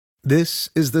This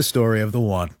is the story of the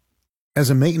one. As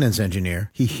a maintenance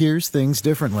engineer, he hears things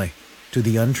differently. To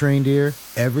the untrained ear,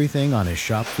 everything on his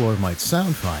shop floor might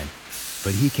sound fine,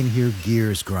 but he can hear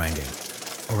gears grinding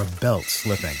or a belt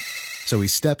slipping. So he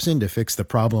steps in to fix the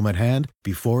problem at hand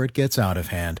before it gets out of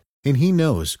hand. And he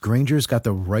knows Grainger's got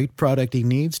the right product he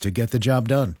needs to get the job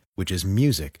done, which is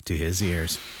music to his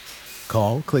ears.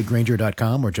 Call, click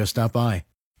Grainger.com, or just stop by.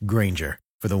 Grainger,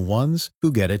 for the ones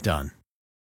who get it done.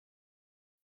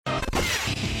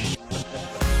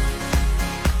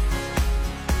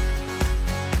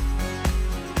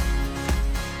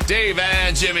 Dave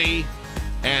and Jimmy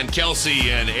and Kelsey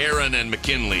and Aaron and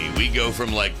McKinley. We go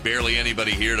from like barely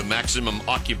anybody here to maximum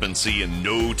occupancy in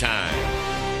no time.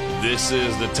 This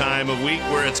is the time of week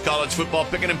where it's college football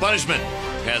picking and punishment.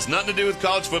 Has nothing to do with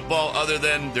college football other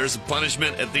than there's a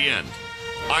punishment at the end.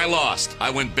 I lost. I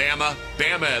went Bama.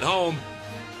 Bama at home.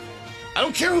 I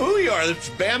don't care who you are. It's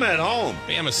Bama at home.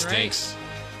 Bama stinks.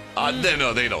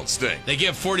 No, they don't stink. They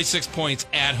give 46 points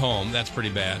at home. That's pretty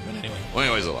bad. But anyway. Well,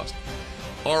 anyways, I lost.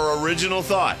 Our original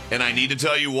thought, and I need to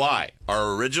tell you why.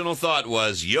 Our original thought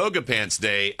was Yoga Pants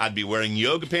Day. I'd be wearing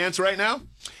yoga pants right now,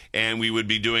 and we would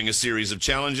be doing a series of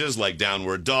challenges like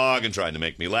Downward Dog and trying to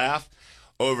make me laugh.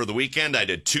 Over the weekend, I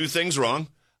did two things wrong.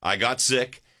 I got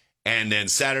sick, and then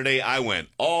Saturday, I went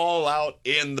all out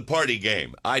in the party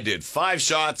game. I did 5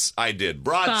 shots. I did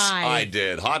brats. I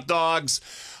did hot dogs.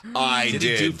 I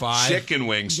did chicken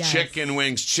wings, yes. chicken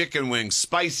wings,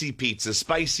 spicy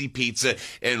pizza.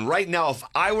 And right now, if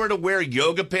I were to wear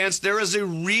yoga pants, there is a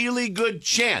really good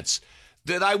chance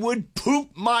that I would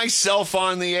poop myself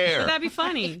on the air. That'd be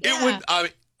funny. It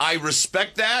would. I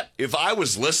respect that. If I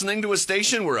was listening to a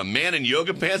station where a man in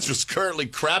yoga pants was currently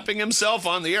crapping himself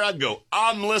on the air, I'd go,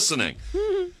 I'm listening.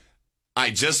 I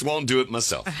just won't do it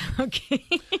myself. Okay.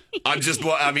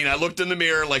 I looked in the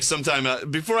mirror like sometime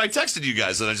before I texted you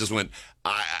guys, and I just went,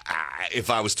 if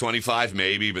I was 25,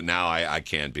 maybe, but now I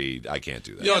can't do that.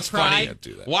 You know, it's funny. I can't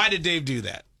do that. Why did Dave do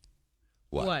that?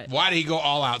 What? Why did he go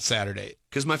all out Saturday?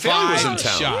 Because my family was in 5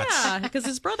 town. shots. Yeah, because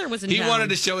his brother was in He town. wanted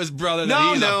to show his brother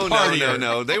that he's a partier.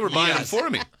 No. They were buying them for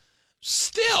me.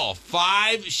 Still,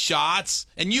 5 shots,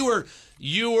 and you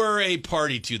were a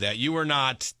party to that. You were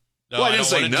not. Well, I didn't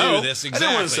say no. Do this. Exactly. I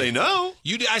didn't want to say no.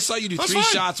 I saw you do That's 3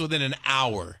 fine. shots within an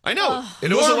hour. I know.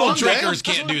 And it was a Normal long day. drinkers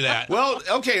can't do that. Well,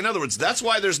 okay, in other words, that's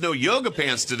why there's no yoga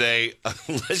pants today,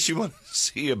 unless you want to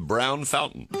see a brown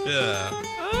fountain.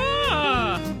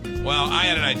 Well, I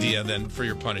had an idea then for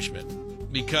your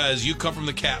punishment, because you come from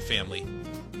the cat family.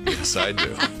 Yes, I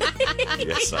do.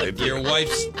 Yes, I do. Your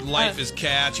wife's life is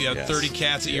cats. You have Yes. 30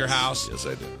 cats at your house. Yes,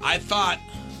 I do. I thought,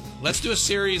 let's do a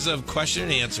series of question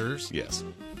and answers. Yes.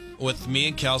 With me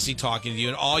and Kelsey talking to you,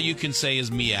 and all you can say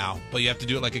is meow, but you have to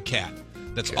do it like a cat.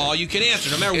 That's all you can answer,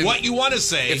 no matter what you want to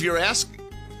say. If you're asked,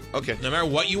 okay. No matter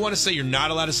what you want to say, you're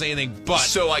not allowed to say anything but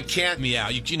So I can't meow.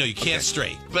 You can't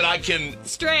stray. But I can.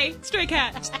 Stray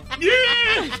cat.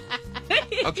 Yeah.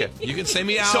 Okay. You can say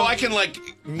meow. So I can like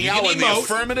meow in the emote.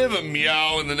 affirmative and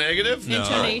meow in the negative. No.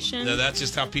 Intonation. No, that's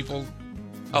just how people.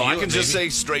 Oh, I do can it, just maybe.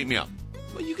 say straight meow.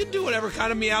 Well, you can do whatever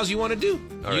kind of meows you want to do.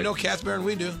 All You right. know cats better than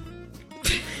we do.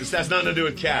 This has nothing to do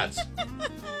with cats.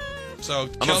 So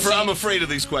I'm afraid of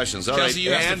these questions. All right. Kelsey,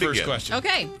 you ask the and first begin. question.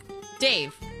 Okay,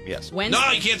 Dave. Yes. When's No,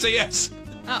 you can't say yes.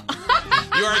 Oh.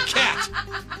 You are a cat.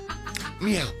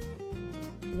 Meow.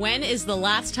 When is the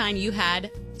last time you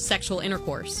had sexual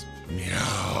intercourse?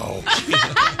 Meow.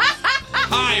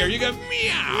 Hi, are you going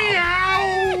meow?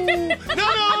 Meow.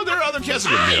 No, there are other cats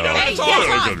that You go don't meow. have to Hey,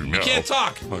 talk. yeah. You can't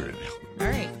talk. Okay, All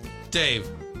right. Dave,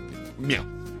 meow.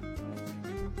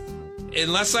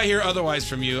 unless I hear otherwise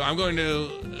from you, I'm going to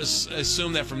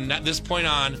assume that from this point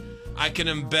on, I can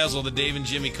embezzle the Dave and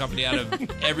Jimmy company out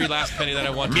of every last penny that I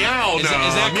want to. Meow. Is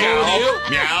that cool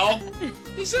with you?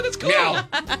 Meow. He said it's cool. Meow.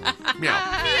 Meow.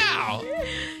 Meow.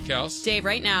 Kels? Dave,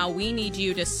 right now, we need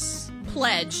you to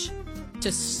pledge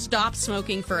to stop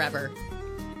smoking forever.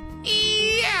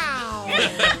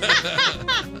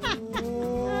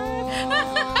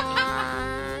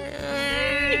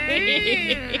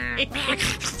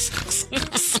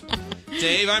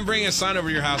 Dave, I'm bringing a sign over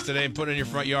to your house today and put it in your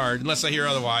front yard, unless I hear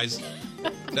otherwise,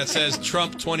 that says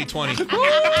Trump 2020. Is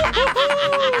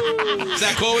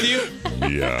that cool with you?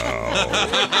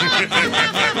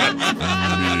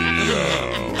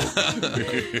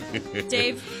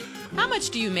 Dave, how much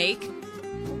do you make?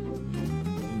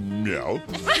 Meow.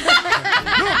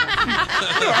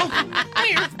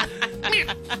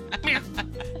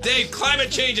 Dave,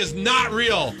 climate change is not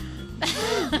real.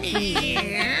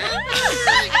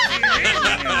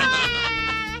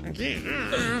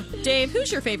 Dave,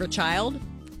 who's your favorite child?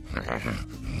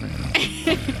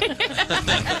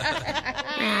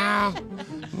 Meow.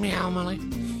 Meow, Molly.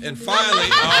 And finally,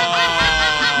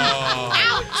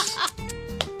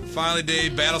 finally,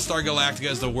 Dave, Battlestar Galactica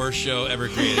is the worst show ever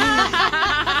created.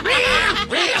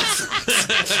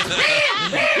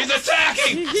 He's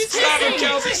attacking! Stop him,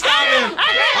 Kelsey! Stop him! All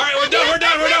right, we're done.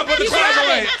 Put the clouds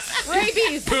away.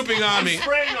 Rabies. Pooping on me.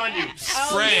 Spraying on you.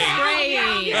 Spraying.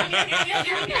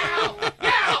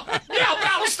 Meow,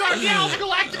 Battlestar, meow,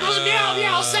 Galacticos,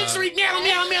 meow, sensory,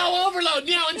 meow, overload,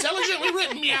 meow, intelligently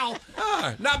written, meow.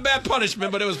 Not bad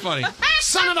punishment, but it was funny.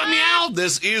 Son of a meow.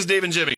 This is Dave and Jimmy.